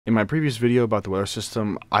In my previous video about the weather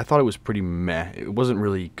system, I thought it was pretty meh. It wasn't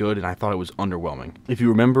really good and I thought it was underwhelming. If you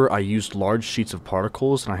remember, I used large sheets of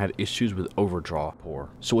particles and I had issues with overdraw pour.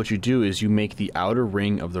 So what you do is you make the outer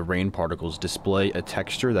ring of the rain particles display a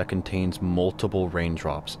texture that contains multiple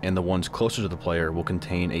raindrops, and the ones closer to the player will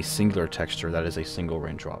contain a singular texture that is a single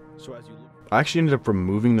raindrop. I actually ended up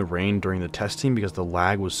removing the rain during the testing because the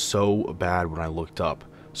lag was so bad when I looked up.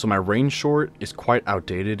 So my rain short is quite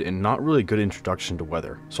outdated and not really a good introduction to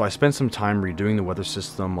weather. So I spent some time redoing the weather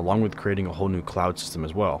system along with creating a whole new cloud system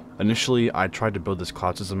as well. Initially, I tried to build this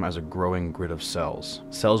cloud system as a growing grid of cells.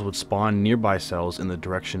 Cells would spawn nearby cells in the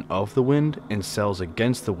direction of the wind, and cells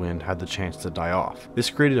against the wind had the chance to die off. This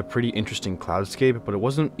created a pretty interesting cloudscape, but it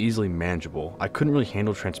wasn't easily manageable. I couldn't really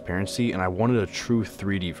handle transparency and I wanted a true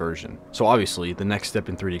 3D version. So obviously, the next step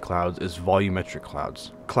in 3D clouds is volumetric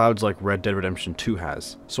clouds. Clouds like Red Dead Redemption 2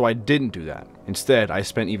 has. So I didn't do that. Instead, I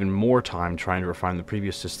spent even more time trying to refine the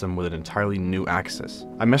previous system with an entirely new axis.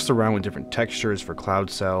 I messed around with different textures for cloud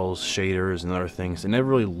cells, shaders, and other things. It never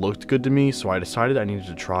really looked good to me, so I decided I needed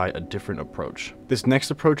to try a different approach. This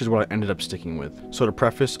next approach is what I ended up sticking with. So to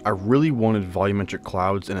preface, I really wanted volumetric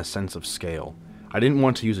clouds in a sense of scale. I didn't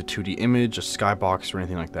want to use a 2D image, a skybox, or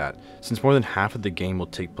anything like that. Since more than half of the game will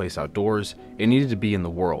take place outdoors, it needed to be in the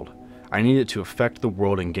world. I needed to affect the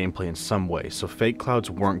world and gameplay in some way, so fake clouds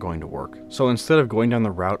weren't going to work. So instead of going down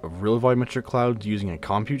the route of real volumetric clouds using a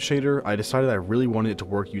compute shader, I decided I really wanted it to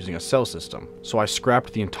work using a cell system. So I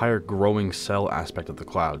scrapped the entire growing cell aspect of the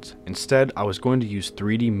clouds. Instead, I was going to use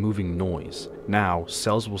 3D moving noise. Now,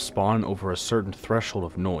 cells will spawn over a certain threshold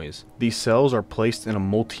of noise. These cells are placed in a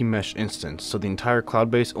multi-mesh instance, so the entire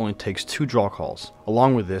cloud base only takes 2 draw calls.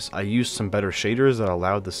 Along with this, I used some better shaders that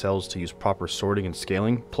allowed the cells to use proper sorting and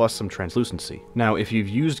scaling, plus some translucency. Now, if you've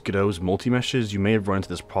used Godot's multi-meshes, you may have run into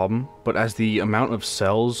this problem, but as the amount of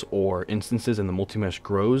cells or instances in the multi-mesh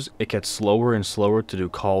grows, it gets slower and slower to do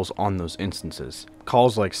calls on those instances.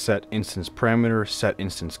 Calls like set instance parameter, set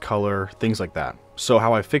instance color, things like that. So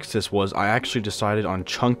how I fixed this was I actually decided on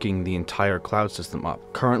chunking the entire cloud system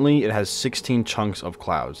up. Currently, it has 16 chunks of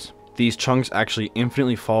clouds. These chunks actually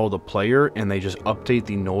infinitely follow the player and they just update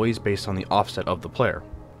the noise based on the offset of the player.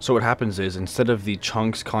 So what happens is, instead of the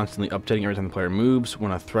chunks constantly updating every time the player moves,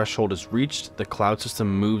 when a threshold is reached, the cloud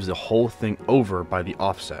system moves the whole thing over by the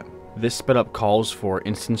offset. This sped up calls for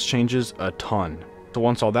instance changes a ton. So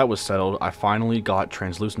once all that was settled, I finally got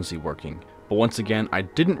translucency working. But once again, I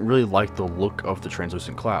didn't really like the look of the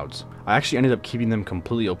translucent clouds. I actually ended up keeping them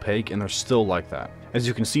completely opaque and they're still like that. As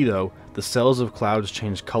you can see though, the cells of clouds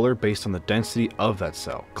change color based on the density of that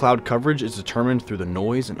cell. Cloud coverage is determined through the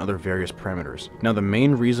noise and other various parameters. Now the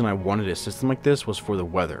main reason I wanted a system like this was for the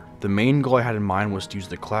weather. The main goal I had in mind was to use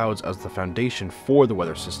the clouds as the foundation for the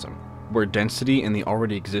weather system, where density and the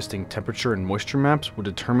already existing temperature and moisture maps would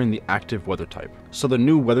determine the active weather type. So the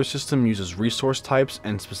new weather system uses resource types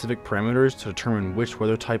and specific parameters to determine which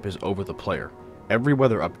weather type is over the player. Every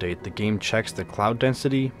weather update, the game checks the cloud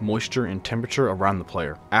density, moisture, and temperature around the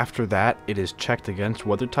player. After that, it is checked against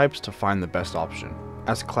weather types to find the best option.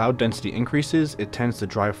 As cloud density increases, it tends to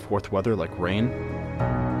drive forth weather like rain,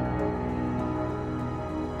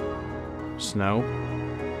 snow,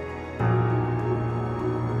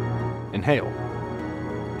 and hail.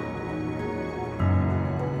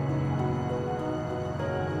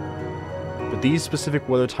 But these specific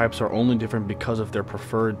weather types are only different because of their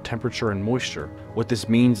preferred temperature and moisture. What this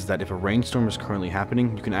means is that if a rainstorm is currently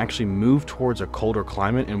happening, you can actually move towards a colder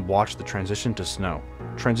climate and watch the transition to snow.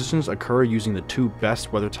 Transitions occur using the 2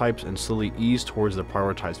 best weather types and slowly ease towards the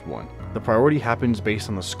prioritized one. The priority happens based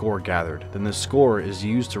on the score gathered. Then this score is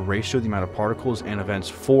used to ratio the amount of particles and events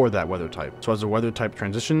for that weather type. So as the weather type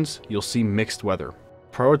transitions, you'll see mixed weather.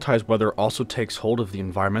 Prioritized weather also takes hold of the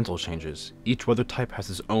environmental changes. Each weather type has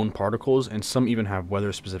its own particles, and some even have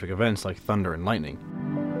weather-specific events like thunder and lightning.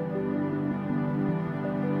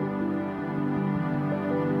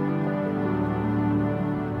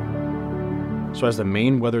 So as the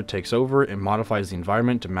main weather takes over, it modifies the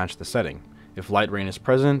environment to match the setting. If light rain is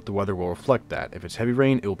present, the weather will reflect that. If it's heavy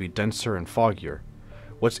rain, it will be denser and foggier.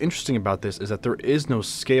 What's interesting about this is that there is no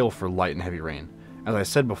scale for light and heavy rain. As I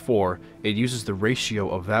said before, it uses the ratio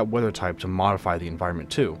of that weather type to modify the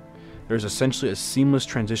environment too. There's essentially a seamless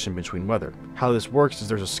transition between weather. How this works is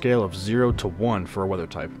there's a scale of 0 to 1 for a weather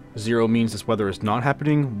type. 0 means this weather is not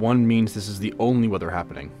happening, 1 means this is the only weather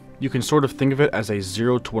happening. You can sort of think of it as a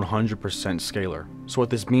 0 to 100% scalar. So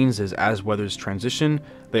what this means is as weathers transition,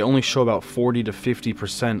 they only show about 40 to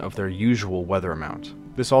 50% of their usual weather amount.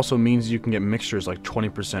 This also means you can get mixtures like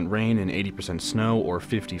 20% rain and 80% snow or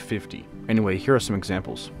 50-50. Anyway, here are some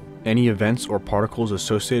examples. Any events or particles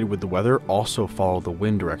associated with the weather also follow the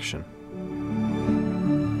wind direction.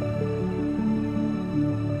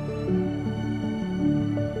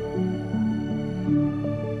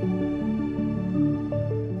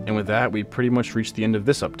 And with that, we pretty much reached the end of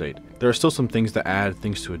this update. There are still some things to add,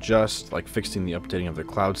 things to adjust, like fixing the updating of their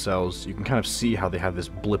cloud cells. You can kind of see how they have this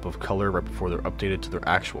blip of color right before they're updated to their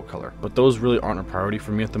actual color. But those really aren't a priority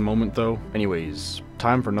for me at the moment though. Anyways,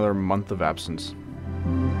 time for another month of absence.